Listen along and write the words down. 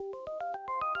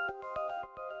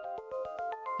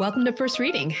Welcome to First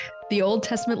Reading, the Old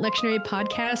Testament lectionary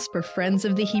podcast for friends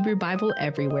of the Hebrew Bible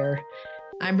everywhere.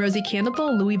 I'm Rosy,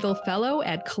 Louisville Fellow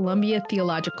at Columbia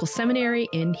Theological Seminary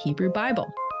in Hebrew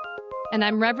Bible. And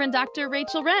I'm Reverend Dr.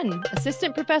 Rachel Wren,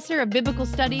 Assistant Professor of Biblical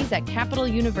Studies at Capital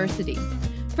University.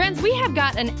 Friends, we have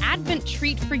got an Advent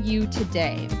treat for you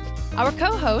today. Our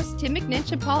co-hosts, Tim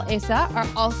McNinch and Paul Asa, are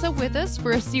also with us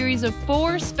for a series of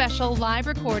 4 special live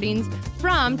recordings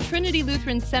from Trinity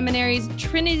Lutheran Seminary's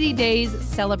Trinity Days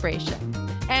celebration.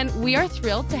 And we are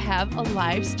thrilled to have a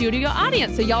live studio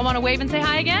audience. So y'all want to wave and say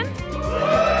hi again?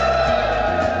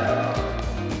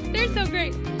 They're so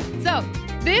great. So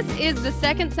this is the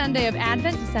second Sunday of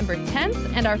Advent, December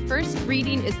 10th, and our first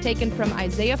reading is taken from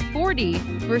Isaiah 40,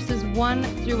 verses 1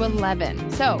 through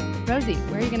 11. So, Rosy,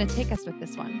 where are you going to take us with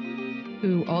this one?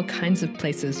 Ooh, all kinds of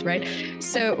places, right?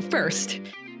 So first,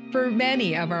 for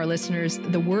many of our listeners,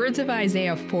 the words of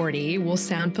Isaiah 40 will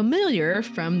sound familiar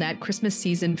from that Christmas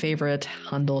season favorite,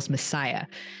 Handel's Messiah.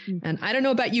 And I don't know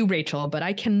about you, Rachel, but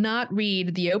I cannot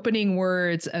read the opening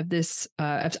words of this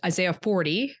of Isaiah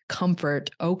 40, "Comfort,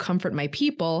 O comfort my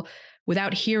people,"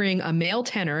 without hearing a male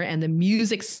tenor and the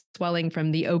music swelling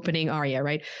from the opening aria,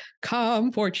 right?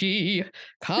 Comfort ye,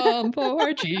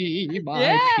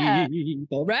 my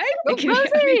people, right?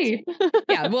 Rosy!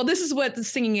 Yeah, well, this is what the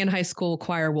singing in high school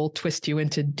choir will twist you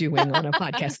into doing on a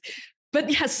podcast.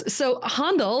 But yes, so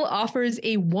Handel offers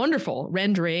a wonderful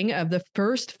rendering of the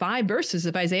first 5 verses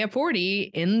of Isaiah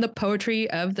 40 in the poetry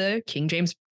of the King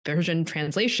James Version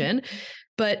translation.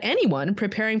 But anyone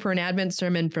preparing for an Advent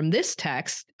sermon from this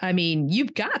text, I mean,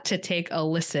 you've got to take a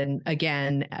listen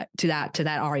again to that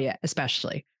aria,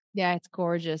 especially. Yeah, it's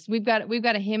gorgeous. We've got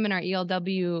a hymn in our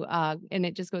ELW, and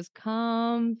it just goes,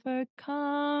 "Comfort,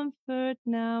 comfort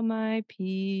now my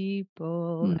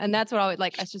people," and that's what I would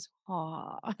like. It's just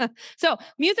So,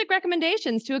 music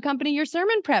recommendations to accompany your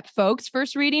sermon prep, folks.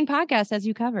 First Reading podcast, as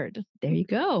you covered. There you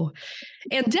go.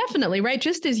 And definitely, right,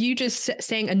 just as you just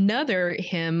sang another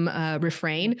hymn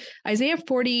refrain, Isaiah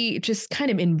 40 just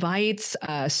kind of invites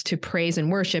us to praise and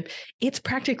worship. It's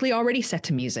practically already set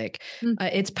to music.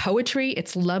 It's poetry.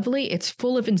 It's lovely. It's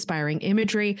full of inspiring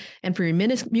imagery. And for your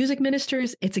music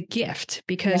ministers, it's a gift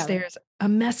because there's a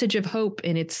message of hope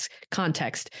in its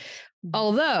context.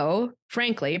 Although,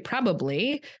 frankly,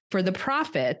 probably for the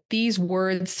prophet, these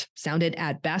words sounded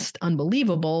at best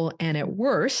unbelievable and at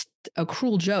worst a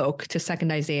cruel joke to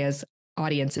second Isaiah's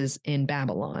audiences in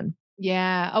Babylon.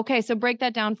 Yeah. Okay. So break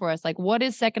that down for us. Like, what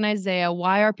is second Isaiah?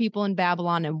 Why are people in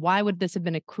Babylon? And why would this have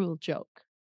been a cruel joke?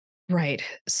 Right.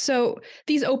 So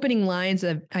these opening lines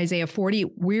of Isaiah 40,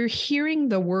 we're hearing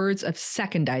the words of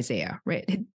second Isaiah, right?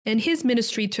 And his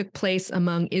ministry took place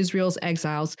among Israel's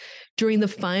exiles during the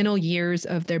final years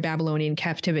of their Babylonian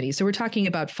captivity. So we're talking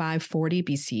about 540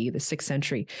 BC, the 6th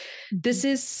century. This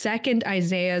is second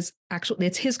Isaiah's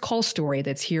it's his call story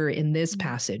that's here in this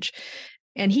passage.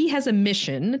 And he has a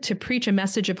mission to preach a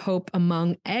message of hope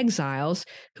among exiles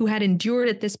who had endured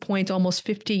at this point almost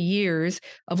 50 years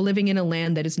of living in a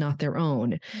land that is not their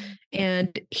own.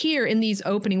 And here in these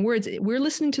opening words, we're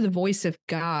listening to the voice of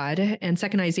God, and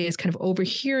second Isaiah is kind of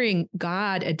overhearing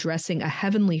God addressing a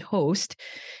heavenly host.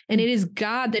 And it is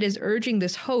God that is urging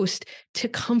this host to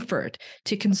comfort,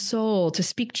 to console, to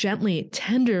speak gently,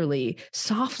 tenderly,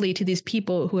 softly to these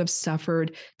people who have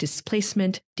suffered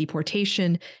displacement,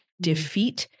 deportation,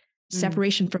 defeat,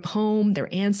 separation from home,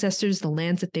 their ancestors, the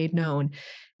lands that they'd known.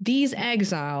 These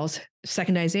exiles,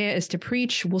 second Isaiah is to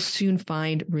preach, will soon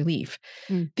find relief.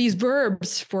 These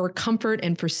verbs for comfort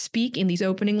and for speak in these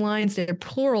opening lines, they're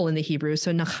plural in the Hebrew,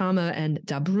 so nachama and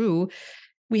dabru.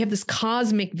 We have this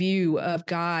cosmic view of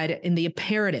God in the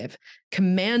imperative,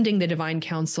 commanding the divine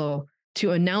council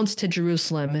to announce to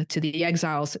Jerusalem, to the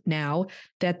exiles now,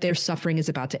 that their suffering is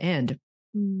about to end.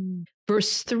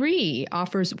 Verse 3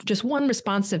 offers just one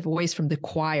responsive voice from the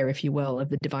choir, if you will, of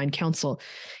the divine council.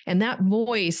 And that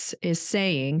voice is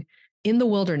saying, "In the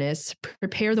wilderness,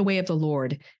 prepare the way of the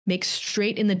Lord, make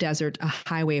straight in the desert a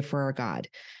highway for our God."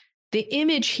 The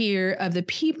image here of the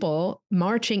people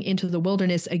marching into the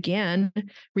wilderness again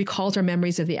recalls our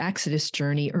memories of the Exodus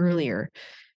journey earlier.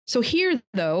 So here,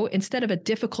 though, instead of a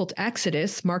difficult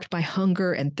Exodus marked by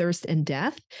hunger and thirst and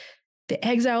death, the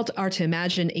exiles are to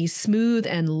imagine a smooth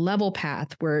and level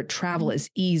path where travel is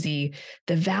easy,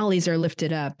 the valleys are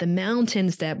lifted up, the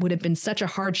mountains that would have been such a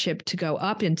hardship to go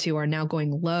up into are now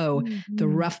going low, the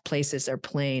rough places are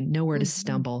plain, nowhere to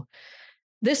stumble.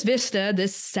 This vista,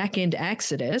 this second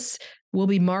Exodus, will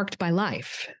be marked by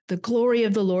life, the glory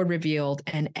of the Lord revealed,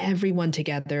 and everyone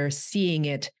together seeing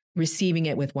it, receiving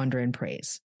it with wonder and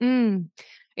praise.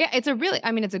 Yeah, it's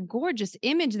it's a gorgeous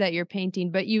image that you're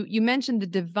painting, but you mentioned the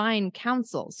divine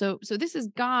council. So this is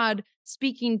God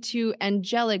speaking to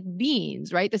angelic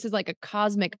beings, right? This is like a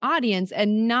cosmic audience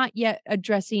and not yet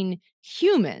addressing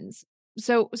humans.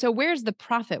 So where's the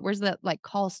prophet? Where's the like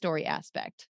call story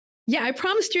aspect? Yeah, I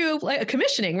promised you like a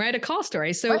commissioning, right? A call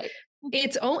story. So Right.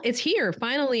 it's here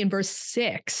finally in verse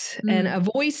 6. And Mm, a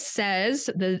voice says,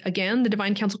 the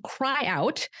divine council cry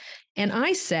out. And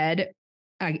I said,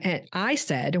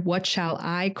 what shall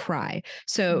I cry?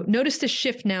 So mm, notice the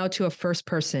shift now to a first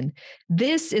person.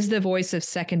 This is the voice of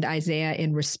second Isaiah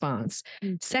in response.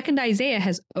 mm, Second Isaiah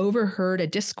has overheard a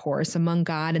discourse among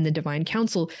God and the divine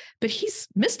council, but he's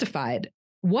mystified.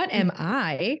 What mm, am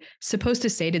I supposed to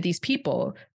say to these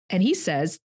people? And he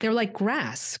says, they're like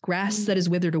grass mm, that is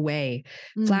withered away,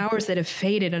 mm, flowers that have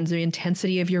faded under the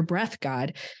intensity of your breath,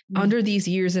 God, mm. under these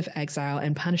years of exile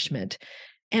and punishment.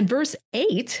 And verse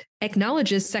 8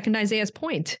 acknowledges second Isaiah's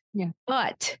point, Yeah.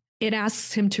 but it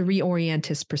asks him to reorient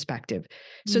his perspective.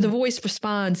 So the Mm, voice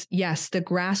responds, yes, the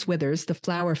grass withers, the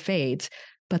flower fades,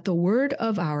 but the word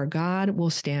of our God will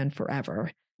stand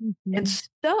forever. And mhm.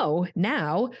 so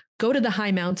now go to the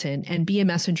high mountain and be a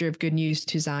messenger of good news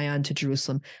to Zion, to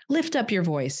Jerusalem. Lift up your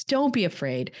voice. Don't be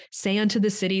afraid. Say unto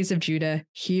the cities of Judah,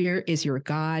 here is your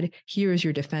God. Here is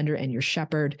your defender and your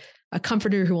shepherd, a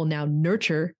comforter who will now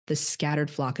nurture the scattered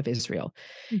flock of Israel.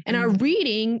 And our Mhm.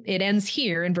 reading, it ends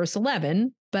here in verse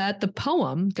 11, but the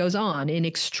poem goes on in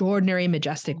extraordinary,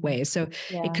 majestic ways. So it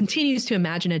Yeah. continues to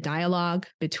imagine a dialogue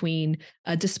between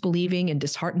a disbelieving and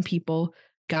disheartened people,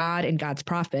 God and God's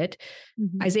prophet.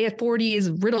 Mhm. Isaiah 40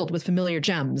 is riddled with familiar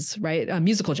gems, right?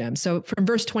 Musical gems. So from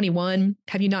verse 21,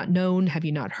 have you not known? Have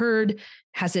you not heard?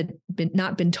 Has it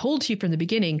not been told to you from the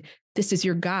beginning? This is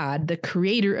your God, the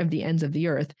creator of the ends of the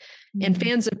earth. And Mhm.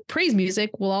 fans of praise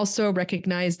music will also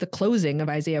recognize the closing of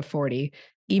Isaiah 40.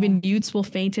 Yeah. Even youths will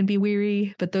faint and be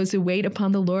weary, but those who wait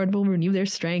upon the Lord will renew their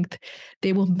strength.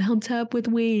 They will mount up with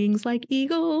wings like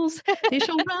eagles. They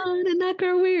shall run and not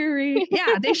grow weary.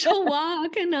 Yeah, they shall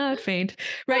walk and not faint.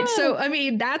 Right. So, I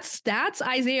mean, that's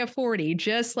Isaiah 40,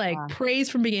 just like Yeah. praise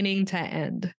from beginning to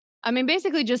end.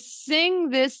 Basically just sing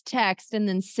this text and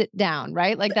then sit down,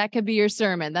 right? Like that could be your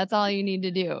sermon. That's all you need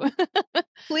to do.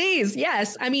 Please.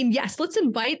 Yes. I mean, yes, let's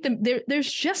invite them.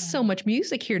 There's just so much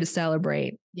music here to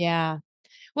celebrate. Yeah.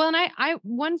 Well, and I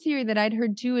one theory that I'd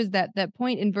heard too is that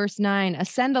point in verse 9,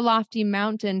 ascend a lofty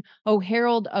mountain, O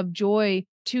herald of joy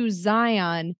to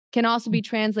Zion, can also be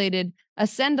translated,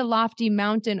 ascend a lofty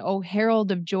mountain, O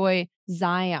herald of joy,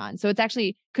 Zion. So it's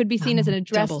actually could be seen as an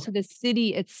address Double. to the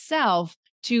city itself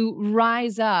to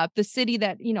rise up, the city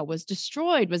that, was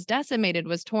destroyed, was decimated,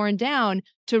 was torn down,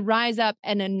 to rise up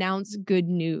and announce good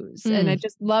news. And I Mm,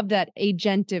 just love that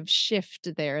agentive shift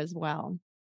there as well.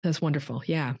 that's wonderful.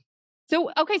 Yeah. So,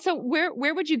 okay, so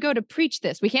where would you go to preach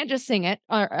this? We can't just sing it,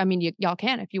 or y'all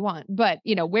can if you want, but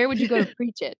where would you go to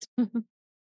preach it?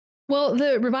 Well,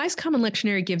 the Revised Common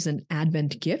Lectionary gives an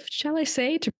Advent gift, shall I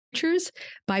say, to preachers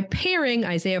by pairing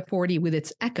Isaiah 40 with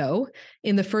its echo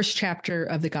in the first chapter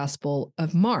of the Gospel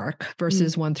of Mark,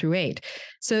 verses 1 through 8.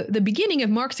 So the beginning of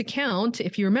Mark's account,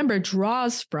 if you remember,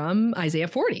 draws from Isaiah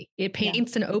 40. It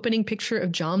paints an opening picture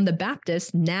of John the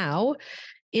Baptist now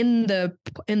in the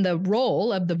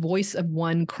role of the voice of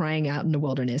one crying out in the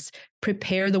wilderness,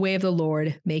 prepare the way of the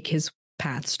Lord, make his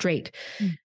path straight.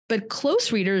 Mm. But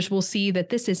close readers will see that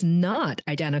this is not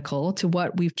identical to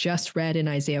what we've just read in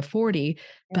Isaiah 40,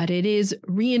 but it is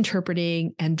reinterpreting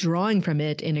and drawing from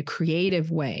it in a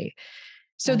creative way.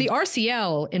 So the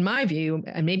RCL, in my view,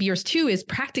 and maybe yours too, is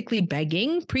practically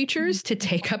begging preachers to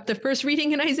take up the first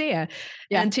reading in Isaiah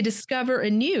and to discover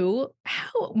anew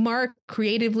how Mark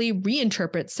creatively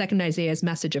reinterprets second Isaiah's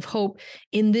message of hope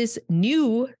in this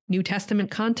new New Testament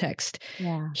context.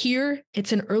 Yeah. Here,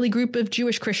 it's an early group of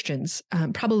Jewish Christians,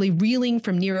 probably reeling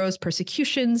from Nero's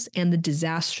persecutions and the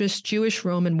disastrous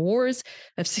Jewish-Roman wars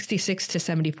of 66 to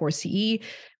 74 CE,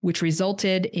 which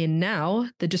resulted in now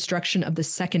the destruction of the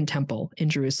Second Temple in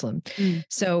Jerusalem. Mm.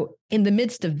 So in the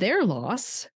midst of their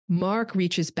loss, Mark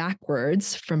reaches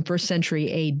backwards from 1st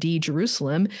century AD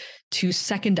Jerusalem to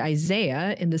 2nd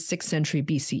Isaiah in the 6th century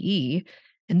BCE.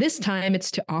 And this time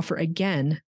it's to offer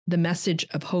again the message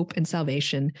of hope and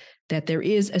salvation, that there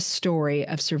is a story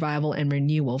of survival and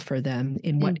renewal for them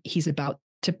in what he's about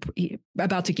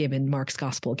to give in Mark's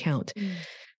gospel account.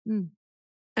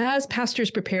 As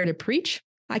pastors prepare to preach,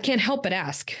 I can't help but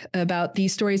ask about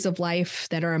these stories of life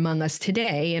that are among us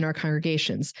today in our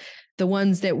congregations. the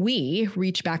ones that we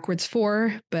reach backwards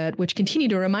for, but which continue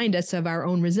to remind us of our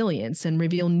own resilience and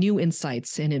reveal new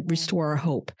insights and restore our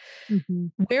hope.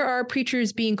 Mm-hmm. Where are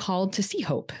preachers being called to see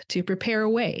hope, to prepare a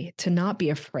way, to not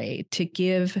be afraid, to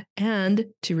give and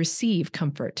to receive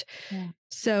comfort? Yeah.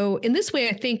 So in this way,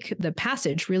 I think the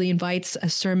passage really invites a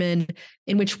sermon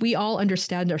in which we all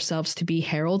understand ourselves to be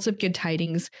heralds of good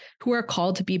tidings who are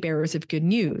called to be bearers of good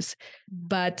news.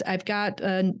 But I've got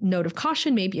a note of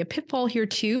caution, maybe a pitfall here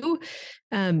too.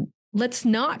 Let's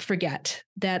not forget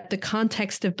that the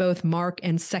context of both Mark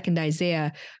and 2nd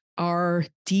Isaiah are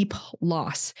deep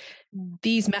loss.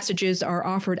 These messages are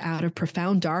offered out of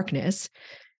profound darkness.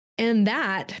 And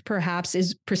that, perhaps,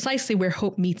 is precisely where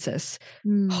hope meets us.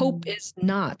 Hope is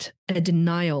not a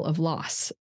denial of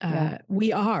loss.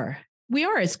 We are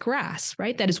as grass,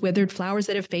 right? That is withered flowers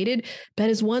that have faded,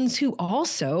 but as ones who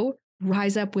also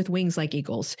rise up with wings like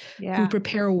eagles, who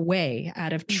prepare a way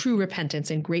out of true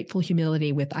repentance and grateful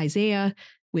humility with Isaiah,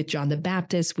 with John the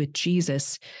Baptist, with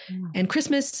Jesus. And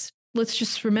Christmas, let's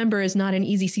just remember, is not an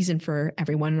easy season for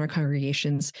everyone in our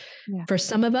congregations. For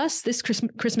some of us, this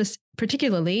Christmas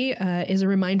particularly is a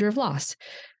reminder of loss,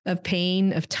 of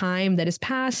pain, of time that has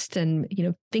passed, and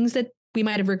things that we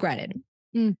might have regretted.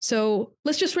 So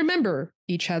let's just remember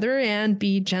each other and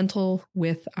be gentle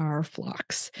with our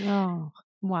flocks. Oh,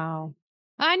 wow.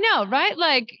 I know, right?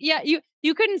 Like,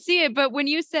 you couldn't see it, but when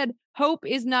you said hope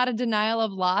is not a denial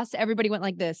of loss, everybody went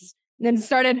like this and then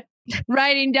started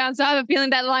writing down. So I have a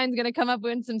feeling that line's going to come up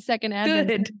in some second advent.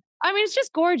 Good. I mean, it's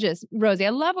just gorgeous, Rosie.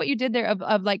 I love what you did there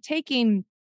of like taking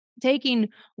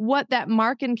what that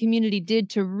Markan community did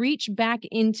to reach back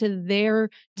into their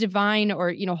divine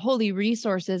or, holy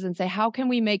resources and say, how can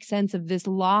we make sense of this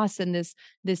loss and this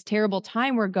terrible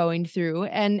time we're going through,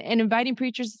 and inviting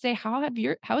preachers to say, how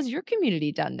has your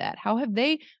community done that? How have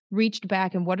they reached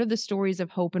back, and what are the stories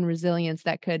of hope and resilience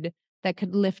that could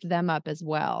lift them up as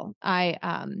well? I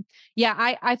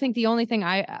think the only thing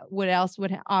I would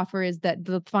offer is that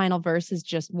the final verse is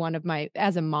just one of my,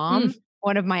 as a mom,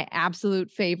 one of my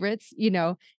absolute favorites.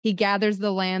 He gathers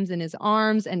the lambs in his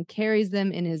arms and carries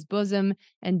them in his bosom,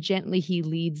 and gently he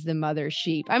leads the mother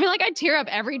sheep. I mean, like, I tear up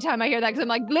every time I hear that, because I'm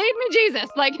like, lead me, Jesus.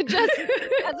 Like, just as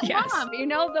a mom,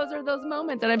 those are those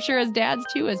moments. And I'm sure as dads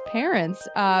too, as parents,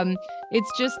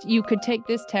 it's just, you could take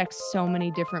this text so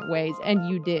many different ways, and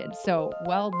you did. So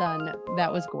well done.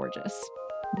 That was gorgeous.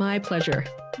 My pleasure.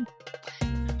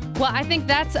 Well, I think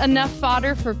that's enough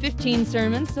fodder for 15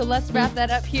 sermons. So let's wrap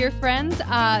that up here, friends.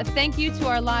 Thank you to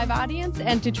our live audience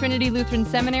and to Trinity Lutheran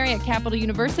Seminary at Capital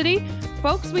University.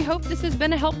 Folks, we hope this has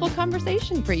been a helpful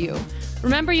conversation for you.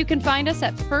 Remember, you can find us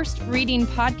at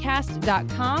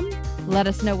firstreadingpodcast.com. Let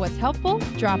us know what's helpful.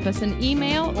 Drop us an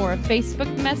email or a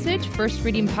Facebook message,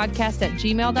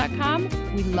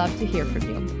 firstreadingpodcast@gmail.com. We'd love to hear from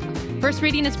you. First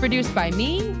Reading is produced by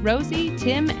me, Rosie,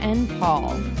 Tim, and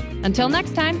Paul. Until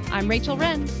next time, I'm Rachel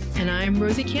Wren. And I'm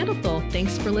Rosy Candlethal.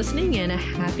 Thanks for listening, and a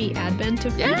happy Advent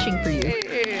of preaching for you.